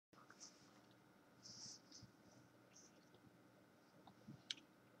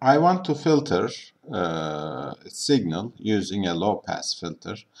I want to filter signal using a low pass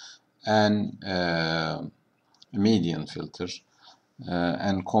filter and a median filter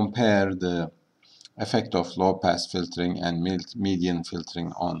and compare the effect of low pass filtering and median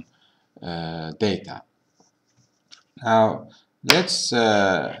filtering on data. Now let's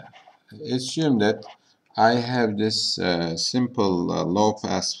assume that I have this simple low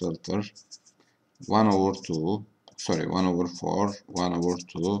pass filter 1 over 2, sorry, 1 over 4, 1 over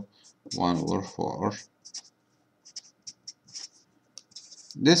 2, 1 over 4.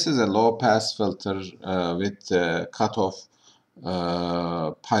 This is a low pass filter with cutoff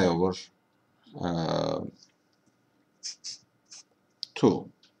pi over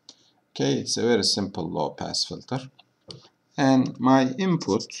 2. Okay, it's a very simple low pass filter. And my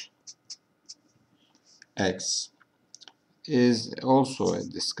input X is also a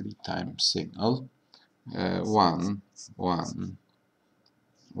discrete time signal 1, 1,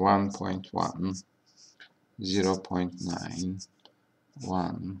 1.1, 0.9,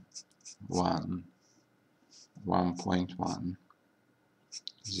 1, 1, 1.1,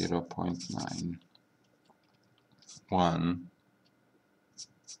 0.9, 1,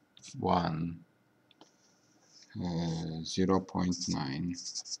 1,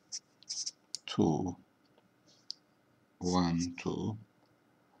 0.9, 2, 1, 2,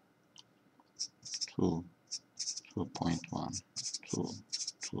 2, 2.1, 2,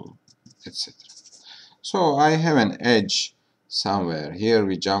 2, etc. So I have an edge somewhere. Here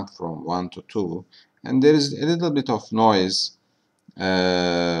we jump from 1 to 2, and there is a little bit of noise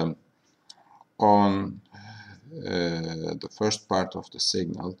on the first part of the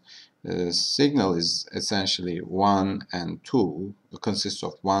signal. The signal is essentially 1 and 2, it consists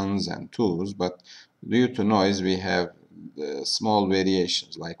of 1s and 2s, but due to noise we have small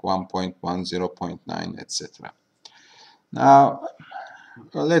variations like 1.1, 0.9, etc. Now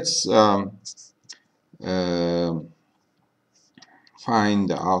let's find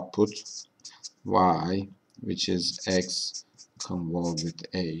the output y, which is x convolved with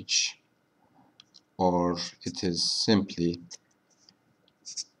h, or it is simply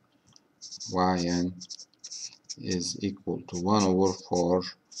yn is equal to 1 over 4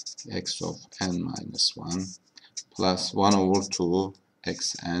 x of n minus 1 plus 1 over 2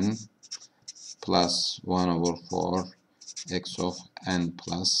 xn plus 1 over 4 x of n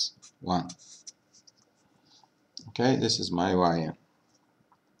plus 1. Okay, this is my yn.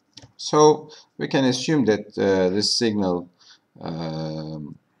 So we can assume that this signal,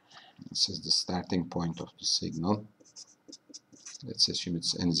 this is the starting point of the signal. Let's assume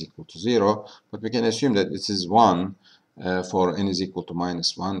it's n is equal to 0, but we can assume that it is 1 for n is equal to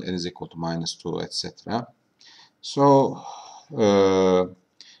minus 1, n is equal to minus 2, etc. So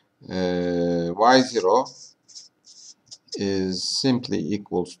y0 is simply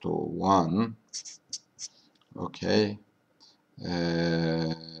equals to 1. Okay,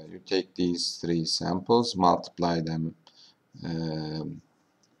 you take these three samples, multiply them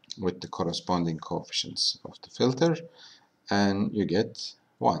with the corresponding coefficients of the filter, and you get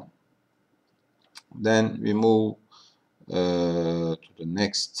 1. Then we move to the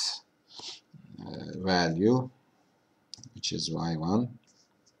next value, which is y1.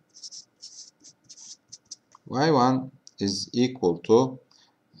 y1 is equal to,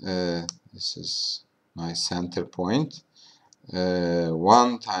 this is my center point,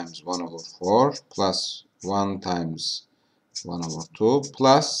 1 times 1 over 4 plus 1 times 1 over 2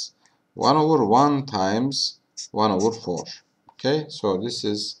 plus 1 over 1 times 1 over 4. Okay, so this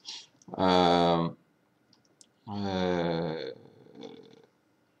is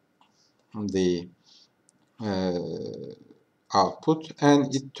the output,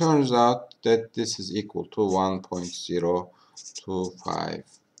 and it turns out that this is equal to 1.025.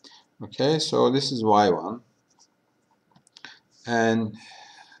 Okay, so this is y1, and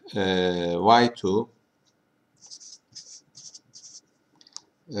y2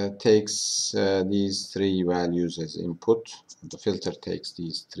 takes these three values as input. The filter takes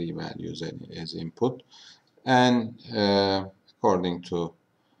these three values as input, and according to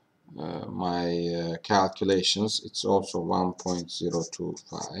my calculations, it's also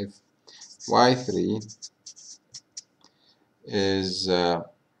 1.025. y3 is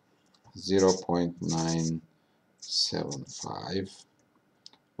 0.975.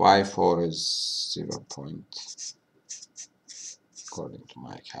 y4 is 0. According to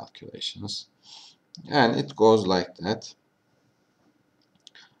my calculations, and it goes like that.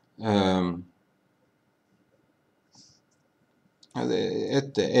 At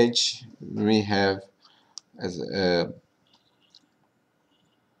the edge we have as a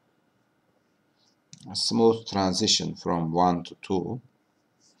smooth transition from 1 to 2,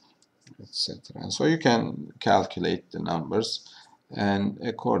 etc. And so you can calculate the numbers, and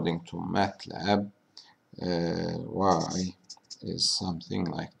according to MATLAB, y is something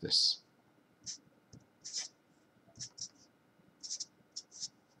like this.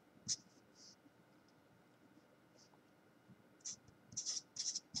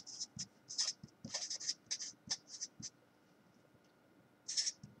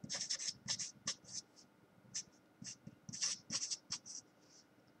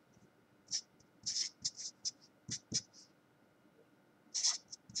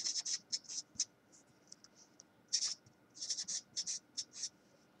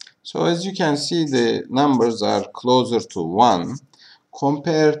 So as you can see, the numbers are closer to 1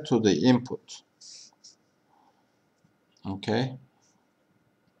 compared to the input. Okay.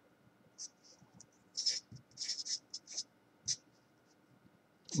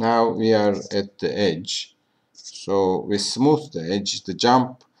 Now we are at the edge. So we smooth the edge. The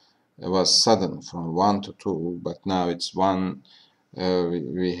jump was sudden from 1 to 2, but now it's 1.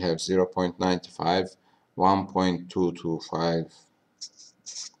 We have 0.95, 1.225,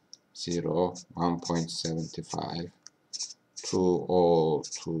 0, 1.75,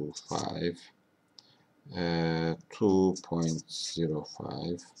 2025,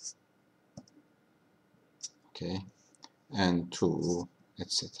 2.05, okay, and 2,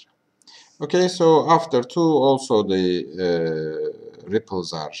 etc. Okay, so after 2 also the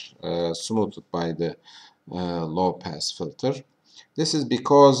ripples are smoothed by the low pass filter. This is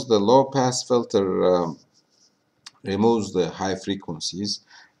because the low pass filter removes the high frequencies,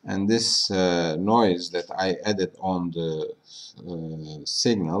 and this noise that I added on the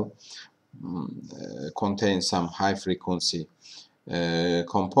signal contains some high frequency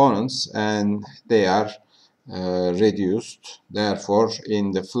components, and they are reduced. Therefore,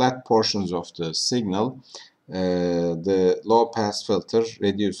 in the flat portions of the signal, the low pass filter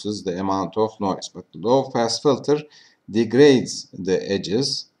reduces the amount of noise, but the low pass filter degrades the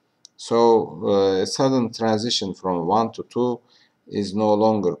edges. So a sudden transition from 1 to 2 is no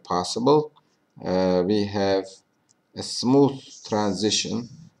longer possible. We have a smooth transition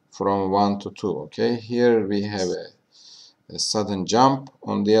from 1 to 2. Okay, here we have a sudden jump.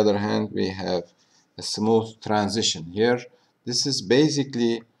 On the other hand, we have a smooth transition here. This is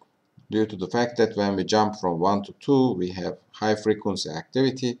basically due to the fact that when we jump from 1 to 2, we have high frequency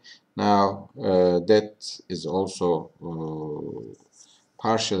activity. Now that is also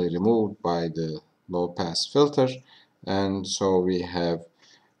partially removed by the low pass filter, and so we have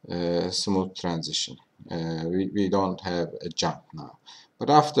a smooth transition. We don't have a jump now. But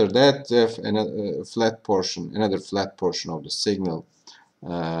after that, if another flat portion of the signal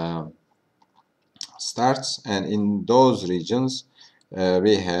starts, and in those regions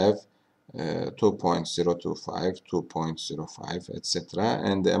we have 2.025, 2.05, etc.,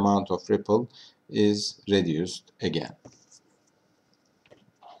 and the amount of ripple is reduced again.